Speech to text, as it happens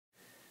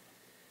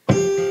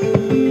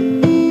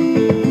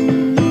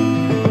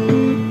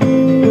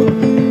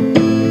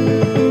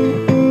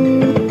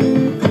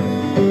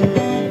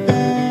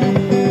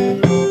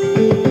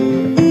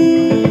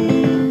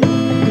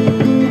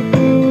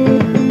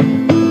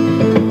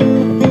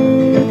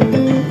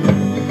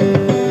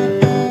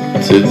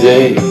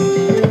today.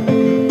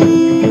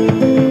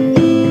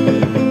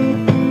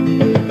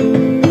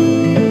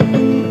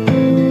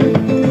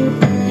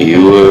 You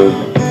were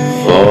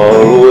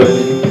far away,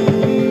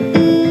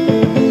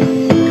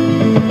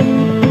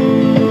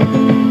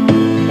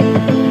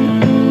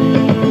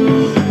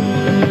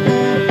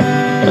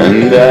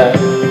 and I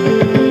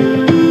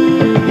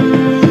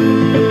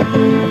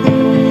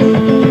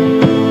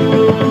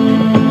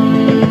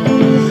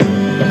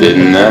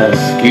didn't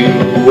ask you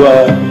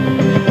why.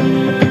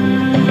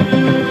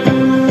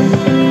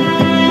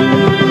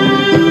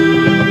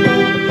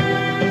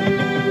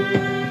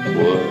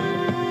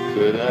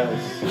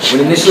 When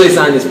initially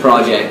assigned this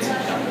project,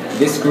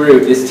 this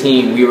group, this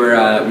team, we were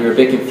a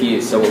bit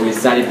confused. So what we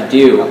decided to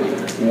do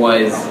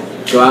was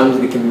go out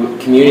into the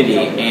community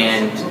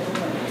and,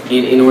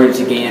 in order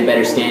to gain a better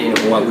understanding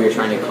of what we were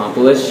trying to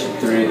accomplish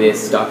through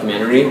this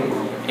documentary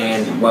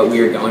and what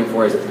we were going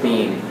for as a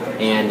theme,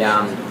 and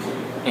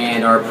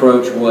our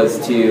approach was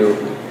to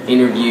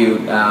interview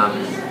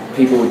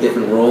people with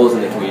different roles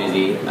in the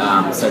community,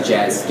 such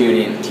as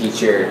student,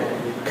 teacher,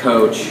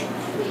 coach,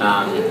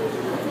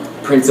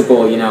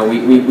 principal. You know,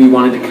 we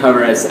wanted to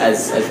cover as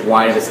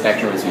wide of a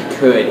spectrum as we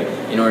could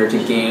in order to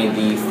gain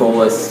the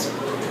fullest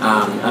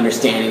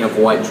understanding of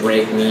what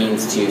Drake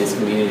means to this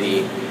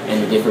community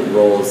and the different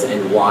roles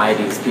and why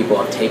these people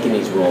have taken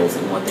these roles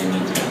and what they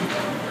mean to them.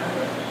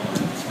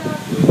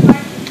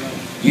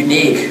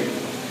 Unique.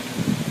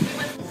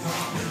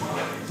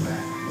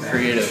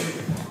 Creative.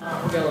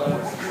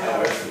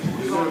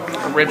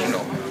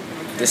 Original.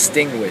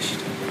 Distinguished.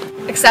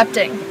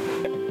 Accepting.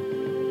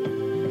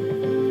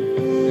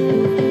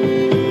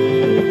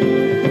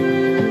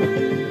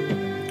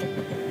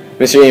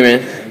 Mr.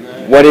 Eamon,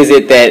 what is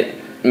it that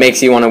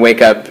makes you want to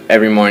wake up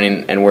every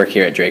morning and work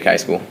here at Drake High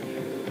School?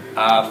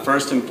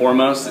 First and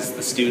foremost is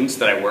the students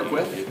that I work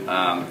with.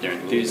 Their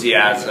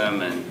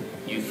enthusiasm and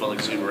youthful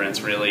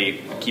exuberance really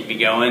keep me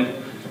going.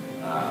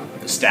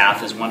 The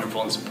staff is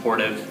wonderful and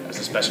supportive. As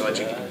a special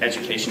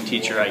education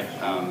teacher, I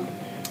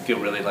feel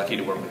really lucky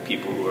to work with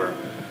people who are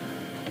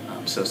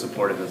so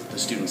supportive of the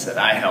students that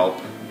I help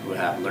who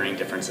have learning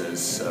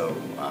differences. So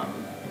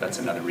that's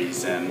another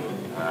reason.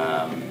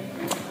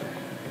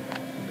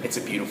 It's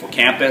a beautiful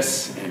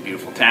campus in a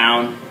beautiful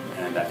town,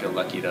 and I feel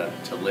lucky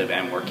to live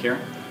and work here.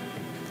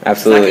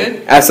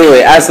 Absolutely,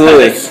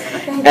 absolutely.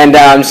 And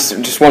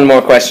just one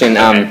more question: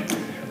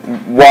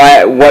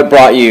 what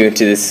brought you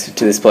to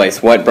this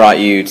place? What brought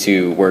you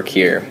to work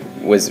here?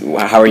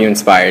 How were you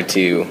inspired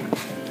to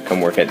come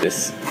work at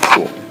this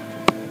school?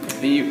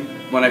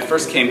 When I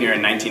first came here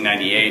in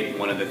 1998,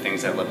 one of the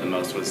things I loved the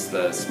most was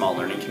the small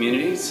learning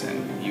communities,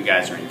 and you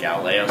guys are in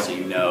Galileo, so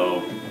you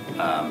know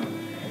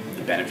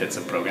the benefits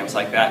of programs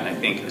like that, and I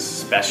think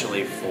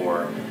especially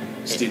for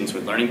students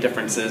with learning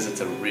differences, it's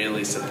a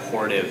really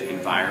supportive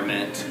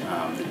environment.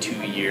 The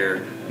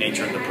 2-year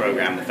nature of the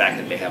program, the fact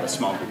that they have a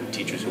small group of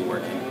teachers who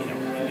work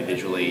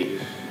individually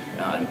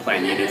and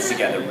plan units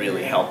together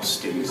really helps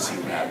students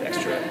who have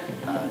extra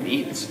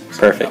needs. So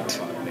Perfect. That's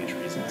one of the major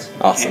reasons.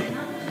 Awesome.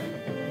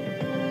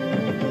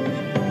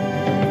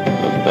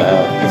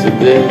 About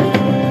today.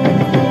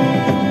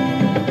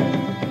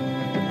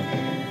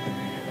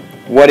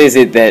 What is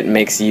it that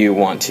makes you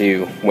want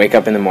to wake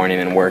up in the morning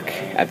and work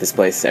at this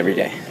place every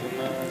day?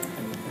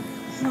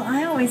 Well,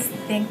 I always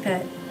think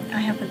that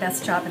I have the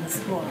best job in the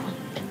school.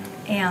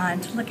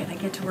 And look, I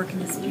get to work in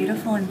this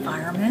beautiful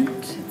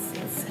environment.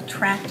 It's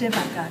attractive.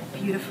 I've got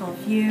beautiful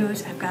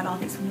views. I've got all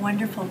these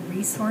wonderful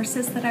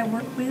resources that I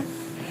work with.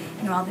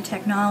 You know, all the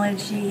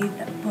technology,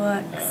 the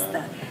books,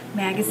 the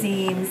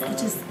magazines, the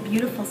just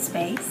beautiful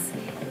space.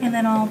 And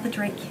then all the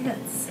Drake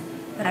kids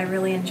that I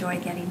really enjoy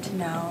getting to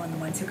know, and the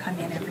ones who come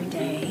in every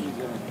day,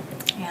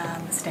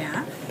 and the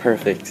staff.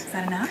 Perfect. Is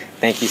that enough?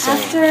 Thank you so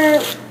much.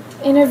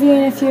 After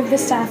interviewing a few of the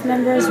staff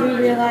members, we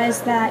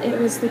realized that it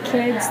was the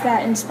kids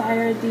that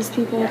inspired these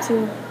people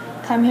to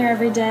come here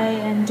every day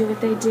and do what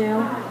they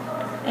do.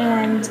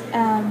 And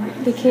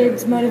the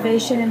kids'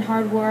 motivation and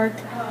hard work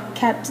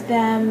kept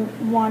them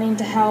wanting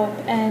to help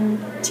and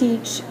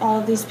teach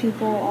all of these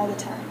people all the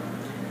time.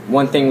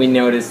 One thing we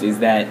noticed is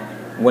that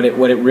what it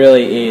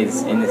really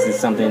is, and this is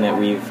something that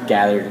we've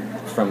gathered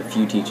from a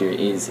few teachers,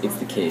 is it's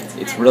the kids.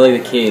 It's really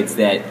the kids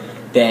that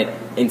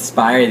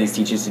inspire these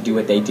teachers to do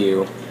what they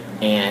do,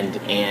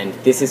 and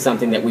this is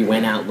something that we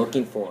went out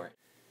looking for.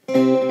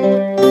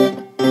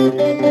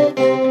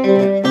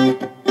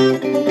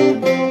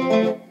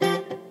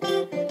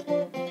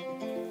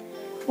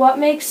 What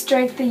makes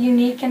Drake the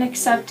unique and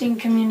accepting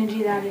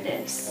community that it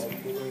is?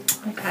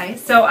 Okay,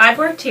 so I've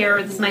worked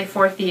here, this is my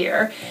 4th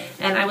year,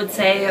 and I would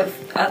say of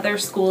other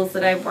schools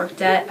that I've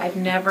worked at, I've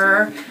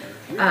never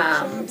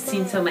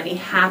seen so many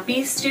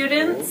happy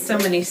students, so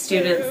many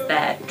students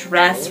that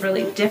dress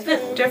really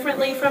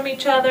differently from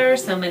each other,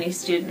 so many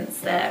students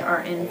that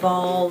are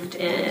involved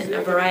in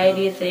a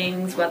variety of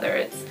things, whether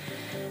it's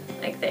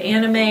like the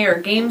anime or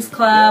games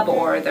club,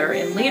 or they're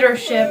in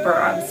leadership or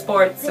on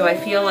sports. So I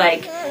feel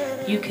like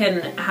you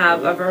can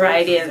have a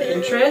variety of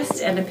interests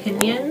and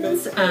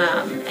opinions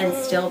and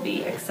still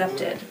be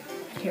accepted.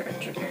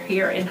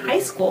 here in high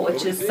school,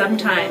 which is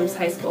sometimes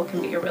high school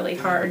can be a really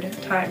hard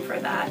time for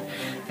that.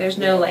 There's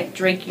no like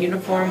Drake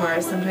uniform,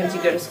 whereas sometimes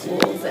you go to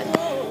schools and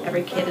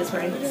every kid is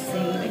wearing the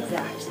same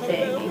exact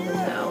thing, even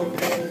though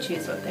they can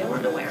choose what they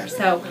want to wear.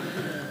 So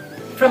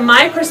from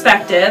my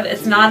perspective,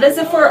 it's not as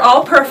if we're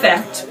all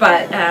perfect,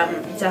 but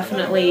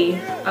definitely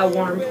a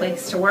warm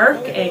place to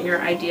work and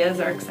your ideas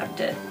are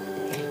accepted.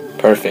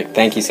 Perfect.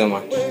 Thank you so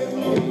much.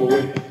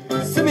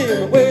 Send me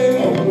on my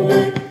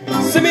way.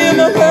 Send me on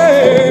my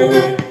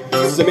way.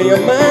 Send me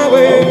on my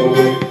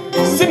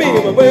way. Send me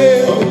on my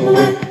way.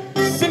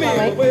 Send me on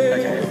my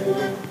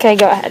way. Okay,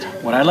 go ahead.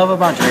 What I love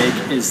about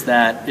Drake is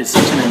that it's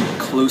such an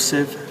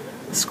inclusive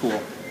school.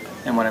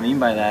 And what I mean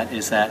by that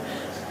is that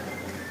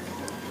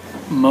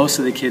most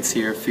of the kids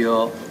here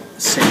feel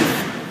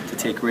safe to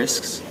take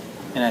risks.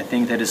 And I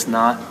think that it's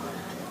not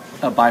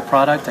a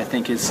byproduct. I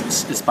think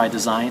it's by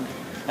design.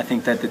 I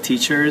think that the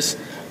teachers,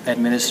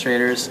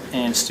 administrators,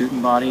 and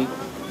student body,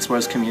 as well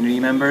as community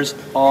members,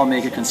 all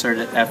make a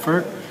concerted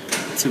effort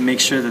to make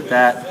sure that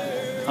that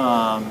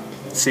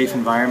safe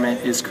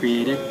environment is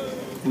created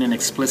in an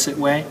explicit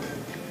way.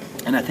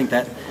 And I think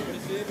that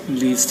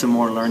leads to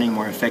more learning,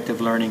 more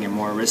effective learning, and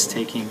more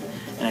risk-taking.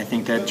 And I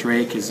think that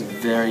Drake is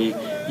very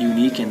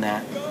unique in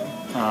that.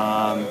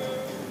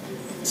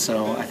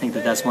 So I think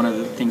that that's one of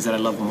the things that I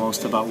love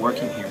most about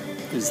working here,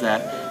 is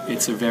that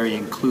it's a very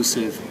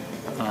inclusive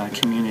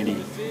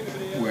community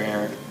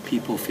where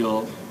people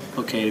feel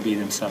okay to be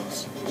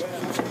themselves.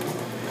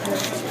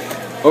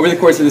 Over the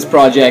course of this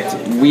project,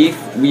 we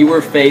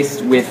were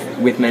faced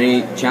with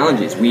many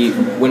challenges.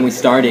 When we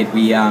started,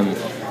 we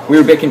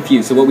were a bit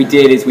confused. So what we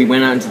did is we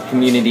went out into the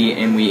community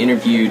and we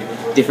interviewed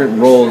different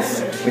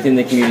roles within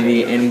the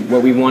community, and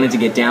what we wanted to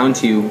get down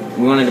to,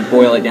 we wanted to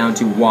boil it down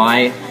to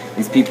why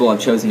these people have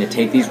chosen to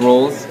take these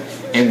roles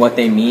and what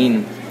they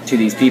mean to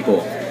these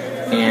people.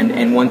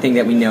 And one thing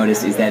that we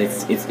noticed is that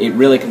it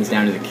really comes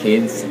down to the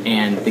kids,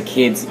 and the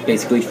kids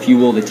basically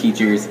fuel the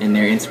teachers and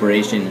their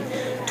inspiration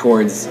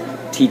towards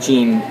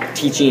teaching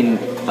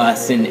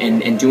us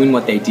and doing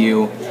what they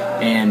do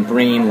and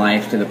bringing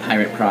life to the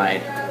Pirate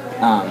Pride.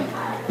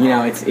 You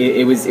know,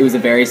 it was a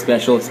very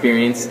special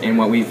experience, and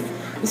what we've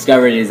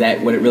discovered is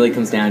that what it really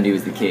comes down to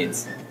is the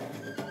kids.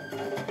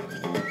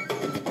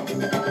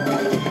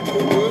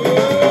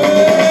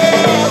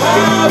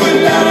 I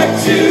would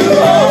like to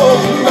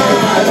hold my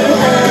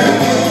hand.